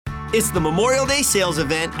It's the Memorial Day sales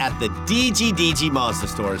event at the DGDG Mazda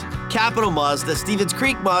stores. Capital Mazda, Stevens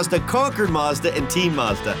Creek Mazda, Concord Mazda, and Team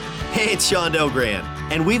Mazda. Hey, it's Sean Delgrand.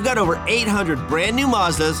 And we've got over 800 brand new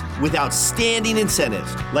Mazdas with outstanding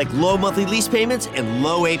incentives, like low monthly lease payments and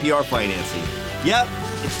low APR financing. Yep,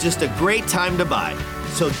 it's just a great time to buy.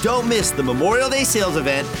 So don't miss the Memorial Day sales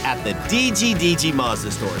event at the DGDG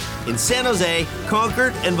Mazda stores in San Jose,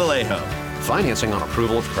 Concord, and Vallejo. Financing on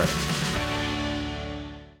approval of credit.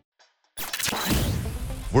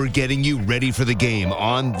 We're getting you ready for the game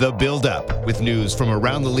on The Build-Up with news from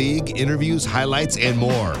around the league, interviews, highlights, and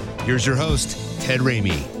more. Here's your host, Ted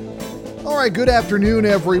Ramey. All right, good afternoon,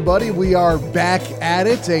 everybody. We are back at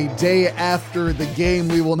it a day after the game.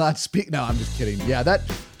 We will not speak. No, I'm just kidding. Yeah, that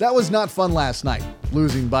was not fun last night,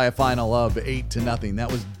 losing by a final of 8-0. That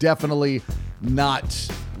was definitely not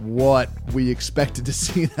what we expected to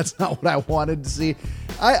see. That's not what I wanted to see.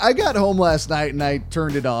 I got home last night and I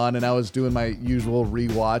turned it on and I was doing my usual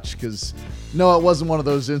rewatch because, no, it wasn't one of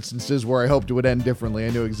those instances where I hoped it would end differently.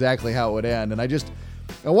 I knew exactly how it would end. And I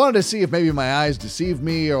wanted to see if maybe my eyes deceived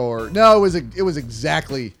me or no, it was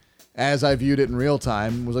exactly as I viewed it in real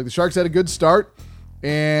time. It was like the Sharks had a good start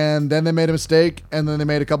and then they made a mistake and then they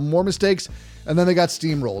made a couple more mistakes and then they got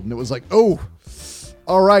steamrolled. And it was like, oh,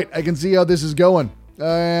 all right, I can see how this is going.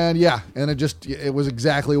 And it was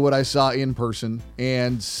exactly what I saw in person,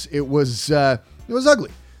 and it was ugly.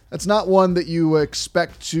 That's not one that you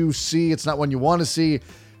expect to see. It's not one you want to see.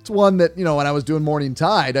 It's one that, when I was doing Morning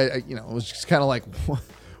Tide, I was just kind of like,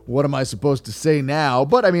 what am I supposed to say now?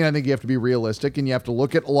 But I think you have to be realistic, and you have to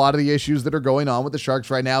look at a lot of the issues that are going on with the Sharks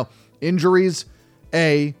right now. Injuries,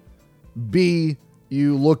 A. B,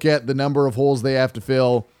 you look at the number of holes they have to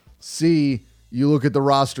fill. C, you look at the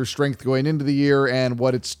roster strength going into the year and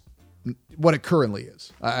what it currently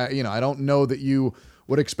is. I don't know that you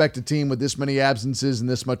would expect a team with this many absences and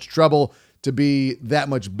this much trouble to be that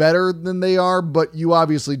much better than they are, but you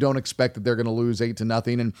obviously don't expect that they're going to lose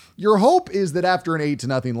 8-0. And your hope is that after an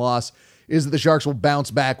 8-0 loss is that the Sharks will bounce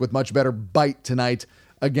back with much better bite tonight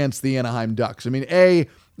against the Anaheim Ducks.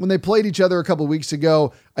 When they played each other a couple of weeks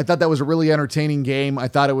ago, I thought that was a really entertaining game. I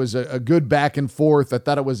thought it was a good back and forth. I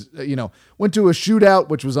thought it was, went to a shootout,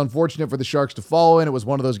 which was unfortunate for the Sharks to follow in. It was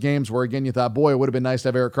one of those games where, again, you thought, boy, it would have been nice to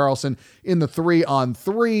have Erik Karlsson in the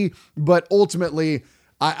 3-on-3. But ultimately,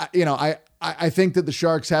 I think that the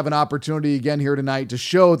Sharks have an opportunity again here tonight to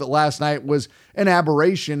show that last night was an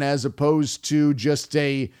aberration as opposed to just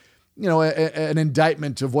an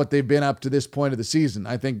indictment of what they've been up to this point of the season.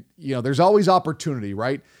 I think, there's always opportunity,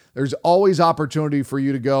 right? There's always opportunity for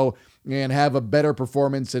you to go and have a better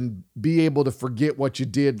performance and be able to forget what you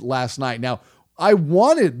did last night. Now, I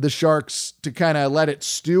wanted the Sharks to kind of let it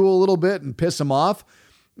stew a little bit and piss them off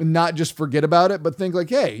and not just forget about it, but think like,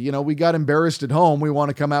 hey, we got embarrassed at home. We want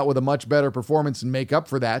to come out with a much better performance and make up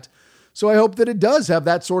for that. So I hope that it does have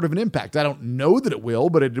that sort of an impact. I don't know that it will,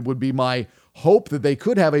 but it would be my hope that they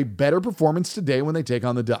could have a better performance today when they take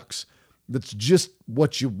on the Ducks. That's just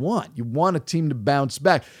what you want. You want a team to bounce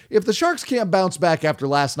back. If the Sharks can't bounce back after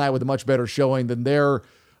last night with a much better showing, then they're,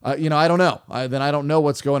 I don't know. Then I don't know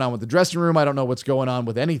what's going on with the dressing room. I don't know what's going on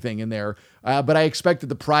with anything in there. But I expected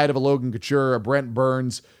the pride of a Logan Couture, a Brent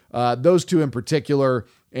Burns, those two in particular,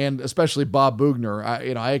 and especially Bob Boughner.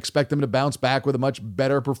 I expect them to bounce back with a much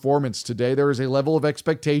better performance today. There is a level of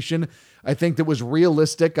expectation, I think, that was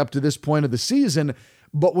realistic up to this point of the season.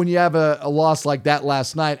 But when you have a loss like that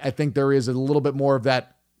last night, I think there is a little bit more of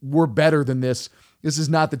that, we're better than this. This is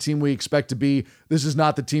not the team we expect to be. This is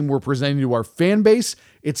not the team we're presenting to our fan base.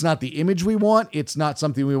 It's not the image we want. It's not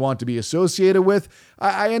something we want to be associated with.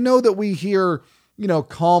 I know that we hear,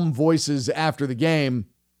 calm voices after the game,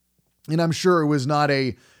 and I'm sure it was not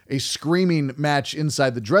a screaming match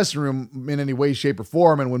inside the dressing room in any way, shape, or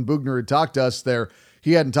form. And when Boughner had talked to us there,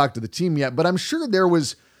 he hadn't talked to the team yet, but I'm sure there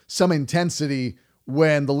was some intensity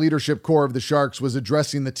when the leadership core of the Sharks was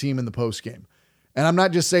addressing the team in the postgame. And I'm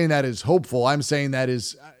not just saying that is hopeful. I'm saying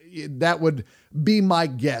that would be my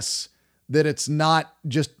guess, that it's not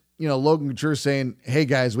just, Logan Couture saying, hey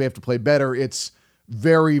guys, we have to play better. It's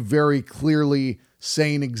very, very clearly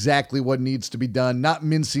saying exactly what needs to be done, not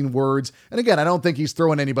mincing words. And again, I don't think he's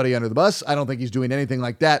throwing anybody under the bus. I don't think he's doing anything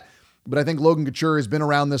like that. But I think Logan Couture has been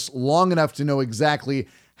around this long enough to know exactly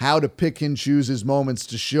how to pick and choose his moments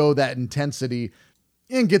to show that intensity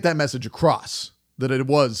and get that message across, that it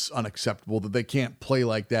was unacceptable, that they can't play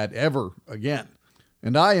like that ever again.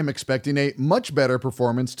 And I am expecting a much better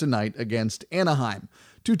performance tonight against Anaheim.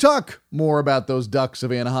 To talk more about those Ducks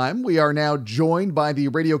of Anaheim, we are now joined by the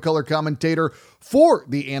radio color commentator for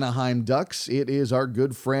the Anaheim Ducks. It is our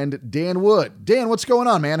good friend Dan Wood. Dan, what's going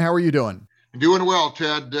on, man? How are you doing? Doing well,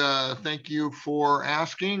 Ted. Thank you for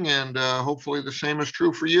asking, and hopefully the same is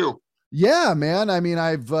true for you. Yeah, man. I mean,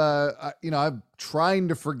 I'm trying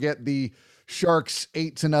to forget the Sharks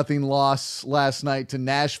 8-0 loss last night to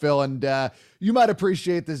Nashville. And you might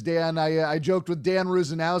appreciate this, Dan. I joked with Dan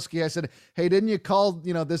Rusanowski. I said, hey, didn't you call,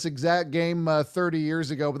 this exact game 30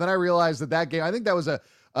 years ago? But then I realized that game, I think that was a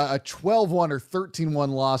 12-1 or 13-1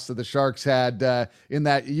 loss that the Sharks had in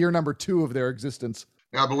that year number 2 of their existence.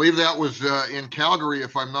 I believe that was in Calgary,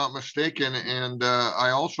 if I'm not mistaken. And I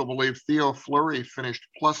also believe Theo Fleury finished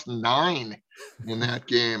 +9 in that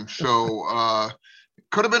game. So it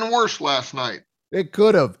could have been worse last night. It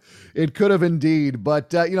could have. It could have indeed. But,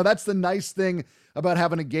 that's the nice thing about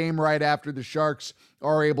having a game right after the Sharks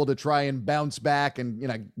are able to try and bounce back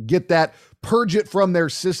and, get that, purge it from their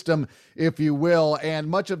system, if you will. And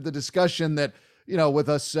much of the discussion that, with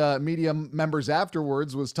us media members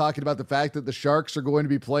afterwards was talking about the fact that the Sharks are going to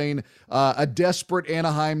be playing a desperate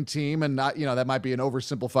Anaheim team, and not, that might be an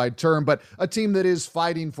oversimplified term, but a team that is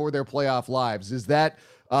fighting for their playoff lives. Is that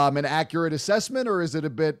an accurate assessment, or is it a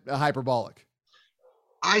bit hyperbolic?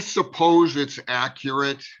 I suppose it's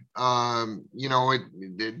accurate.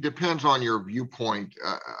 It depends on your viewpoint,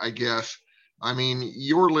 I guess. I mean,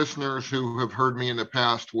 your listeners who have heard me in the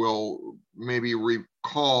past will maybe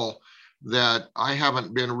recall that I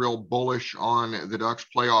haven't been real bullish on the Ducks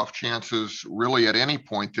playoff chances really at any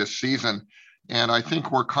point this season. And I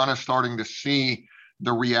think we're kind of starting to see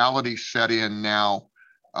the reality set in now.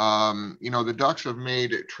 The Ducks have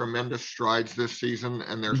made tremendous strides this season,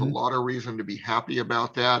 and there's a lot of reason to be happy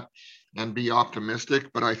about that and be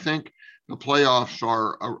optimistic. But I think the playoffs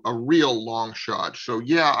are a real long shot. So,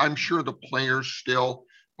 yeah, I'm sure the players still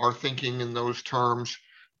are thinking in those terms.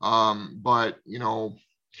 But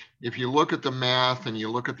if you look at the math and you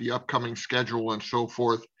look at the upcoming schedule and so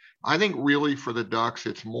forth, I think really for the Ducks,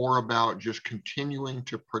 it's more about just continuing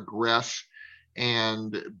to progress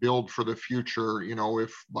and build for the future.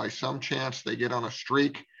 If by some chance they get on a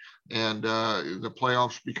streak and the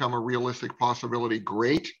playoffs become a realistic possibility,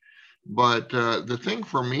 great. But the thing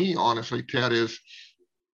for me, honestly, Ted, is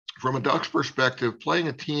from a Ducks perspective, playing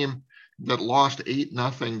a team that lost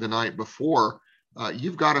 8-0 the night before,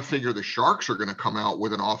 you've got to figure the Sharks are going to come out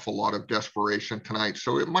with an awful lot of desperation tonight.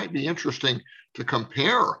 So it might be interesting to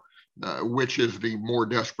compare which is the more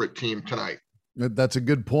desperate team tonight. That's a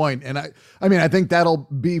good point. And I think that'll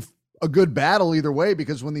be a good battle either way,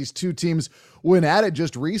 because when these two teams went at it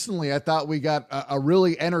just recently, I thought we got a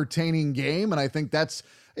really entertaining game. And I think that's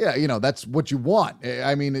what you want.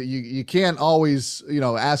 I mean, you can't always,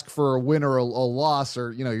 ask for a win or a loss,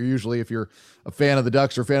 or, you're usually, if you're a fan of the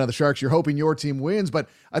Ducks or a fan of the Sharks, you're hoping your team wins. But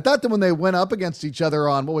I thought that when they went up against each other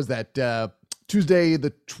on, what was that, Tuesday,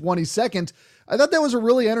 the 22nd, I thought that was a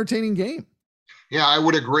really entertaining game. Yeah, I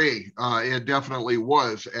would agree. It definitely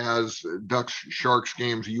was, as Ducks-Sharks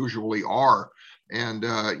games usually are. And,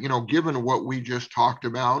 given what we just talked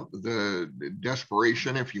about, the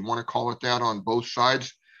desperation, if you want to call it that, on both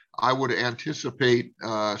sides, I would anticipate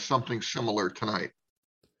something similar tonight.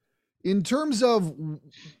 In terms of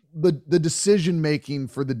the decision-making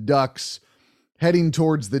for the Ducks heading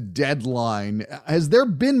towards the deadline, has there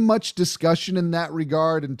been much discussion in that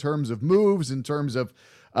regard, in terms of moves, in terms of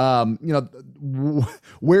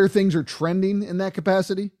where things are trending in that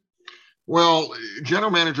capacity? Well, General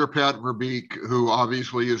Manager Pat Verbeek, who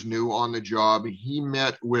obviously is new on the job, he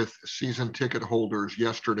met with season ticket holders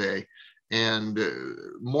yesterday and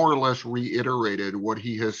more or less reiterated what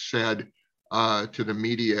he has said to the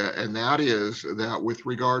media. And that is that with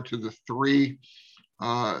regard to the three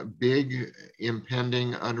big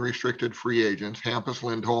impending unrestricted free agents, Hampus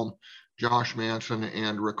Lindholm, Josh Manson,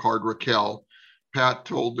 and Rickard Rakell, Pat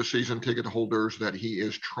told the season ticket holders that he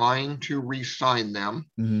is trying to re-sign them.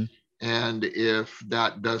 Mm-hmm. And if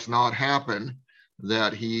that does not happen,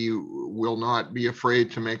 that he will not be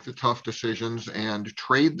afraid to make the tough decisions and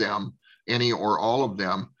trade them, any or all of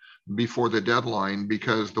them, before the deadline,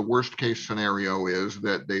 because the worst case scenario is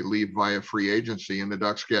that they leave via free agency and the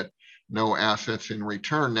Ducks get no assets in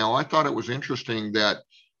return. Now, I thought it was interesting that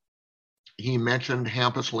he mentioned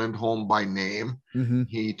Hampus Lindholm by name. Mm-hmm.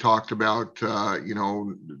 He talked about,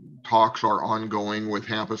 talks are ongoing with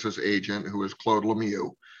Hampus's agent, who is Claude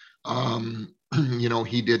Lemieux.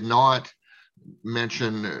 He did not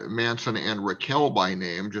mention Manson and Rakell by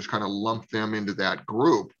name, just kind of lumped them into that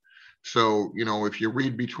group. So, if you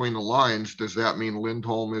read between the lines, does that mean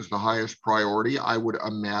Lindholm is the highest priority? I would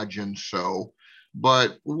imagine so.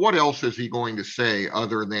 But what else is he going to say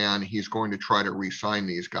other than he's going to try to re-sign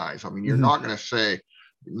these guys? I mean, you're not going to say,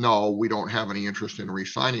 no, we don't have any interest in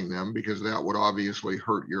re-signing them, because that would obviously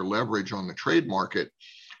hurt your leverage on the trade market.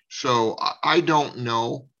 So I don't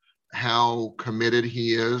know how committed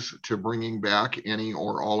he is to bringing back any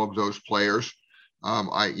or all of those players.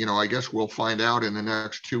 I guess we'll find out in the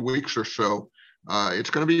next 2 weeks or so. It's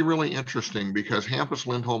going to be really interesting because Hampus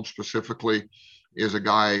Lindholm specifically is a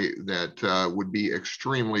guy that would be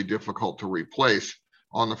extremely difficult to replace.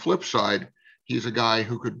 On the flip side, he's a guy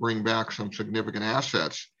who could bring back some significant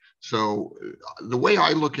assets. So the way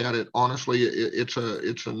I look at it, honestly, it's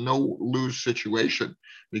a no lose situation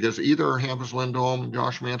because either Hampus Lindholm,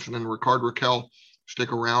 Josh Manson, and Rickard Rakell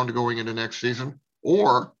stick around going into next season,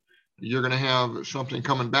 or you're going to have something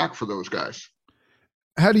coming back for those guys.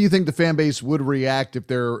 How do you think the fan base would react if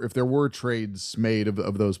there were trades made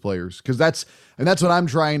of those players? Because that's what I'm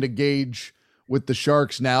trying to gauge with the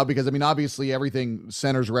Sharks now. Because I mean, obviously everything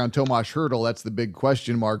centers around Tomas Hertl. That's the big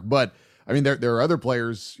question mark. But I mean, there are other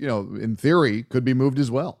players, in theory, could be moved as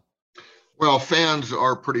well. Well, fans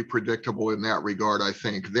are pretty predictable in that regard. I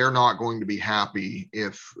think they're not going to be happy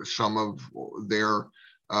if some of their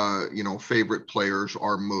favorite players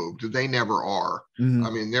are moved. They never are. Mm-hmm.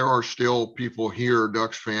 I mean, there are still people here,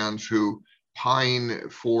 Ducks fans, who pine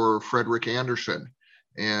for Frederik Andersen.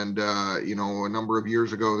 And, a number of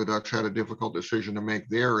years ago, the Ducks had a difficult decision to make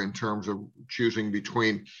there in terms of choosing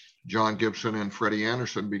between John Gibson and Freddie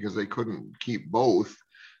Andersen because they couldn't keep both.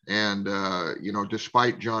 And,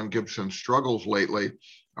 despite John Gibson's struggles lately,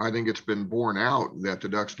 I think it's been borne out that the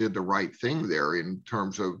Ducks did the right thing there in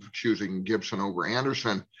terms of choosing Gibson over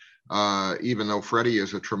Andersen, even though Freddie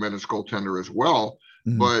is a tremendous goaltender as well.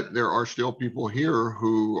 Mm-hmm. But there are still people here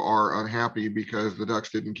who are unhappy because the Ducks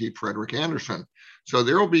didn't keep Frederik Andersen. So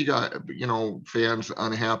there will be, fans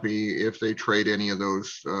unhappy if they trade any of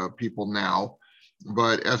those people now.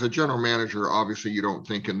 But as a general manager, obviously you don't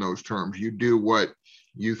think in those terms. You do what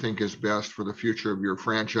you think is best for the future of your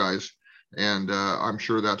franchise. And I'm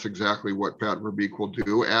sure that's exactly what Pat Verbeek will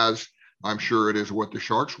do, as I'm sure it is what the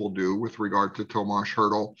Sharks will do with regard to Tomas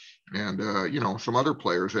Hertl and, some other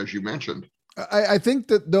players, as you mentioned. I think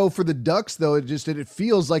that, though, for the Ducks, though, it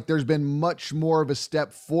feels like there's been much more of a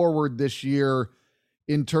step forward this year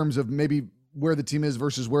in terms of maybe where the team is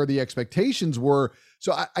versus where the expectations were.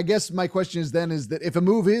 So I guess my question is that if a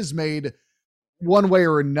move is made one way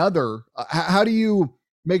or another, how do you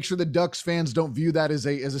make sure the Ducks fans don't view that as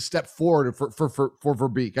a step forward for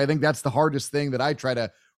Verbeek? I think that's the hardest thing that I try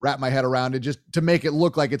to wrap my head around, and just to make it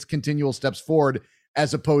look like it's continual steps forward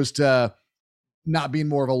as opposed to not being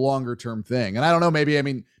more of a longer term thing. And I don't know, maybe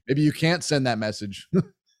you can't send that message.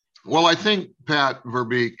 Well, I think Pat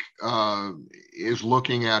Verbeek is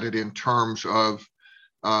looking at it in terms of,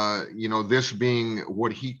 this being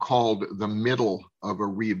what he called the middle of a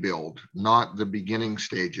rebuild, not the beginning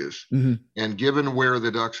stages. Mm-hmm. And given where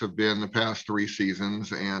the Ducks have been the past 3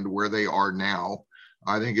 seasons and where they are now,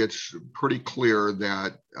 I think it's pretty clear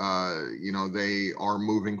that, they are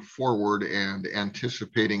moving forward and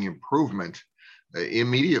anticipating improvement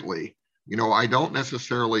immediately. I don't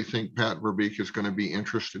necessarily think Pat Verbeek is going to be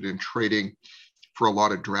interested in trading for a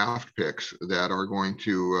lot of draft picks that are going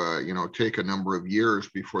to, take a number of years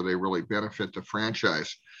before they really benefit the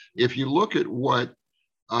franchise. If you look at what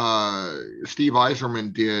Steve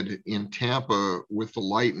Yzerman did in Tampa with the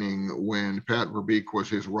Lightning when Pat Verbeek was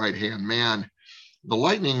his right-hand man, the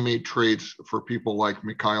Lightning made trades for people like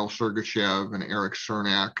Mikhail Sergachev and Eric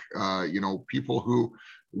Cernak, people who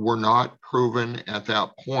were not proven at that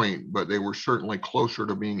point, but they were certainly closer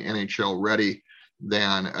to being NHL ready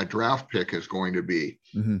than a draft pick is going to be.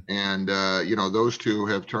 Mm-hmm. And, those two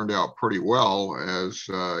have turned out pretty well, as,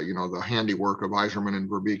 the handiwork of Yzerman and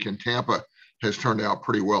Verbeek in Tampa has turned out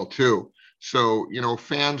pretty well too. So,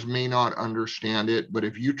 fans may not understand it, but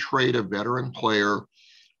if you trade a veteran player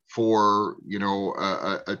for,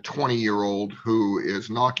 a 20-year-old who is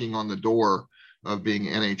knocking on the door of being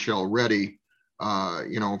NHL ready,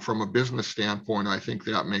 from a business standpoint, I think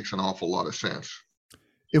that makes an awful lot of sense.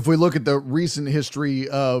 If we look at the recent history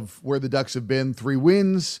of where the Ducks have been, 3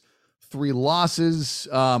 wins, 3 losses,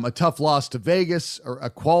 a tough loss to Vegas, or a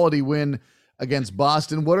quality win against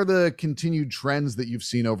Boston, what are the continued trends that you've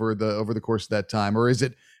seen over the course of that time? Or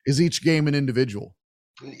is each game an individual?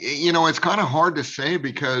 It's kind of hard to say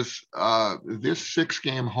because this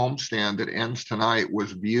 6-game homestand that ends tonight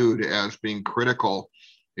was viewed as being critical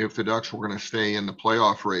if the Ducks were going to stay in the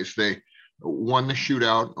playoff race. They won the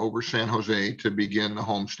shootout over San Jose to begin the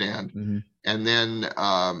homestand, mm-hmm. and then,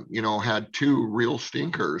 had 2 real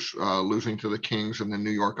stinkers, losing to the Kings and the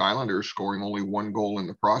New York Islanders, scoring only 1 goal in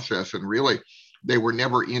the process. And really, they were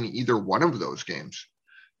never in either one of those games.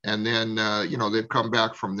 And then, they've come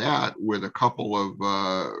back from that with a couple of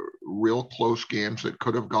real close games that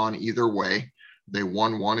could have gone either way. They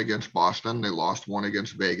won one against Boston. They lost one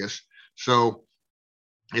against Vegas. So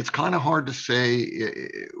it's kind of hard to say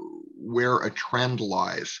where a trend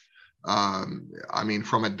lies. I mean,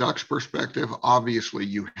 from a Ducks perspective, obviously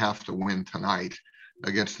you have to win tonight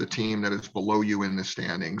against the team that is below you in the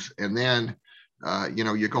standings. And then,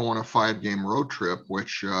 you go on a 5-game road trip,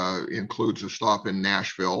 which includes a stop in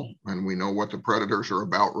Nashville. And we know what the Predators are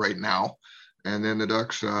about right now. And then the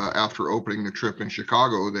Ducks, after opening the trip in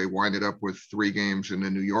Chicago, they winded up with 3 games in the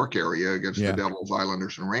New York area against the Devils,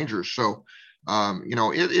 Islanders, and Rangers. So,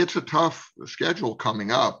 it's a tough schedule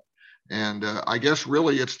coming up. And I guess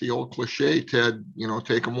really it's the old cliche, Ted,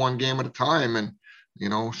 take them one game at a time and,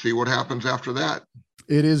 see what happens after that.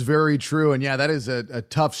 It is very true. And yeah, that is a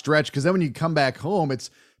tough stretch, because then when you come back home, it's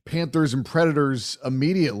Panthers and Predators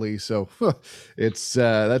immediately. So it's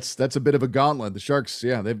that's a bit of a gauntlet. The Sharks,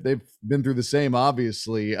 they've been through the same,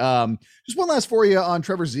 obviously. Just one last for you on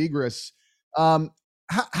Trevor Zegras.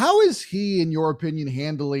 How is he, in your opinion,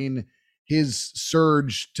 handling his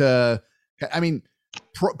surge to,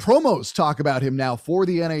 promos talk about him now for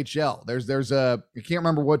the NHL. There's I can't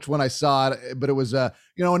remember which one I saw it, but it was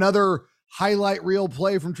another highlight reel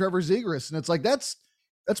play from Trevor Zegras. And it's like, that's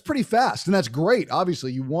pretty fast. And that's great.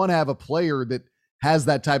 Obviously you want to have a player that has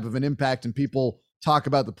that type of an impact and people talk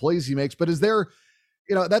about the plays he makes, but is there,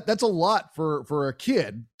 that's a lot for a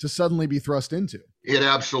kid to suddenly be thrust into. It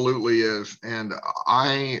absolutely is. And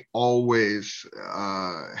I always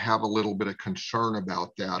have a little bit of concern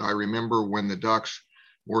about that. I remember when the Ducks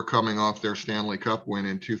were coming off their Stanley Cup win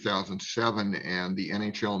in 2007 and the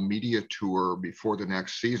NHL media tour before the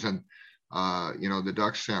next season, the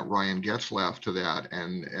Ducks sent Ryan Getzlaf to that.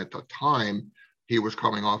 And at the time, he was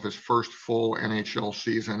coming off his first full NHL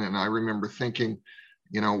season. And I remember thinking,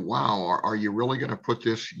 wow, are you really going to put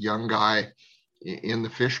this young guy in the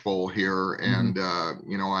fishbowl here? And,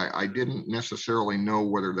 I didn't necessarily know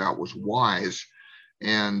whether that was wise.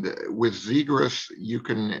 And with Zegras, you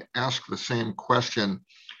can ask the same question.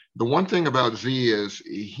 The one thing about Z is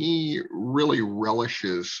he really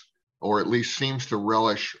relishes, or at least seems to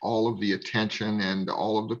relish, all of the attention and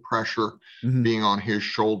all of the pressure being on his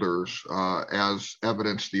shoulders, as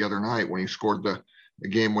evidenced the other night when he scored the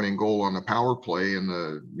game-winning goal on the power play in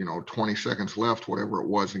the 20 seconds left, whatever it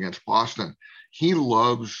was, against Boston. He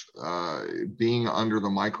loves being under the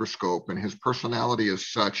microscope, and his personality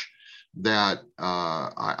is such that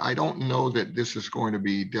I don't know that this is going to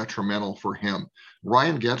be detrimental for him.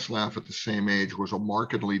 Ryan Getzlaf at the same age was a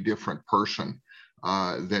markedly different person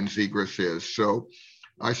than Zegras is. So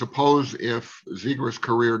I suppose if Zegras'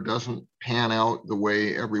 career doesn't pan out the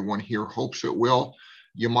way everyone here hopes it will,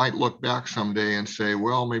 you might look back someday and say,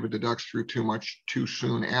 well, maybe the Ducks threw too much too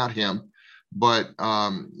soon at him. But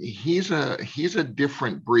he's a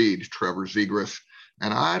different breed, Trevor Zegras.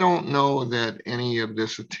 And I don't know that any of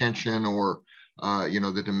this attention or,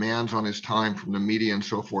 the demands on his time from the media and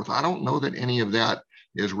so forth, I don't know that any of that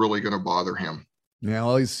is really going to bother him. Yeah,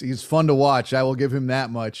 well, he's fun to watch. I will give him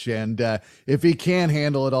that much. And if he can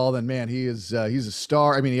handle it all, then man, he's a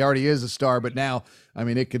star. I mean, he already is a star, but now,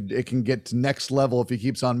 it can get to next level if he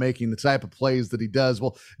keeps on making the type of plays that he does.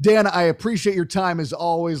 Well, Dan, I appreciate your time as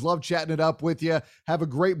always. Love chatting it up with you. Have a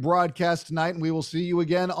great broadcast tonight, and we will see you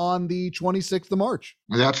again on the 26th of March.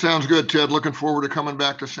 That sounds good, Ted. Looking forward to coming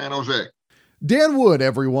back to San Jose. Dan Wood,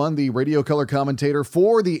 everyone, the radio color commentator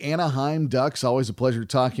for the Anaheim Ducks. Always a pleasure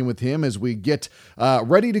talking with him as we get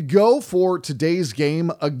ready to go for today's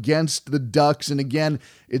game against the Ducks. And again,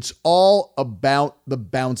 it's all about the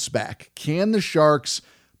bounce back. Can the Sharks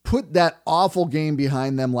put that awful game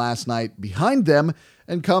behind them last night behind them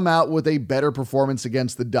and come out with a better performance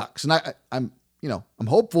against the Ducks? And I'm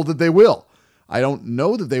hopeful that they will. I don't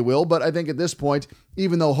know that they will, but I think at this point,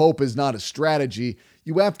 even though hope is not a strategy,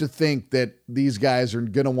 you have to think that these guys are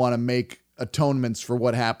going to want to make atonements for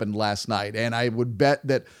what happened last night. And I would bet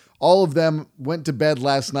that all of them went to bed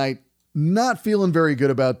last night not feeling very good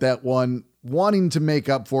about that one, wanting to make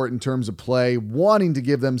up for it in terms of play, wanting to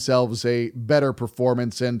give themselves a better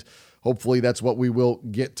performance, and hopefully that's what we will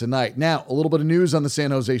get tonight. Now, a little bit of news on the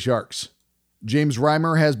San Jose Sharks. James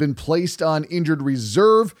Reimer has been placed on injured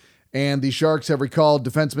reserve, and the Sharks have recalled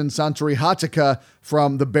defenseman Santeri Hatakka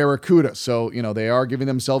from the Barracuda. So, they are giving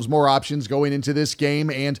themselves more options going into this game.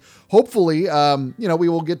 And hopefully, we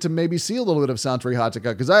will get to maybe see a little bit of Santeri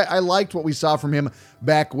Hatakka, because I liked what we saw from him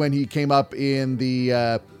back when he came up in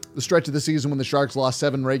the stretch of the season when the Sharks lost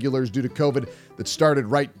 7 regulars due to COVID that started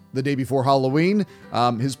right the day before Halloween.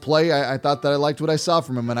 His play, I thought that I liked what I saw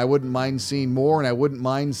from him, and I wouldn't mind seeing more, and I wouldn't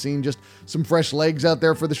mind seeing just some fresh legs out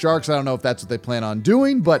there for the Sharks. I don't know if that's what they plan on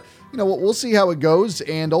doing, but we'll see how it goes.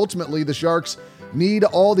 And ultimately, the Sharks need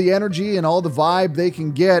all the energy and all the vibe they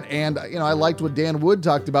can get. And, I liked what Dan Wood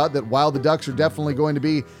talked about, that while the Ducks are definitely going to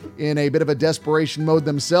be in a bit of a desperation mode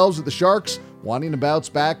themselves, with the Sharks wanting to bounce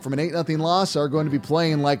back from an 8-0 loss, are going to be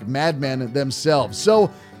playing like madmen themselves.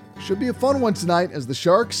 So, should be a fun one tonight as the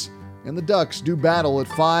Sharks and the Ducks do battle at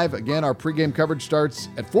 5. Again, our pregame coverage starts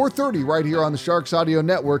at 4:30 right here on the Sharks Audio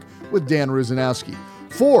Network with Dan Rusanowski.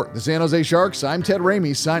 For the San Jose Sharks, I'm Ted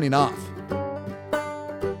Ramey signing off.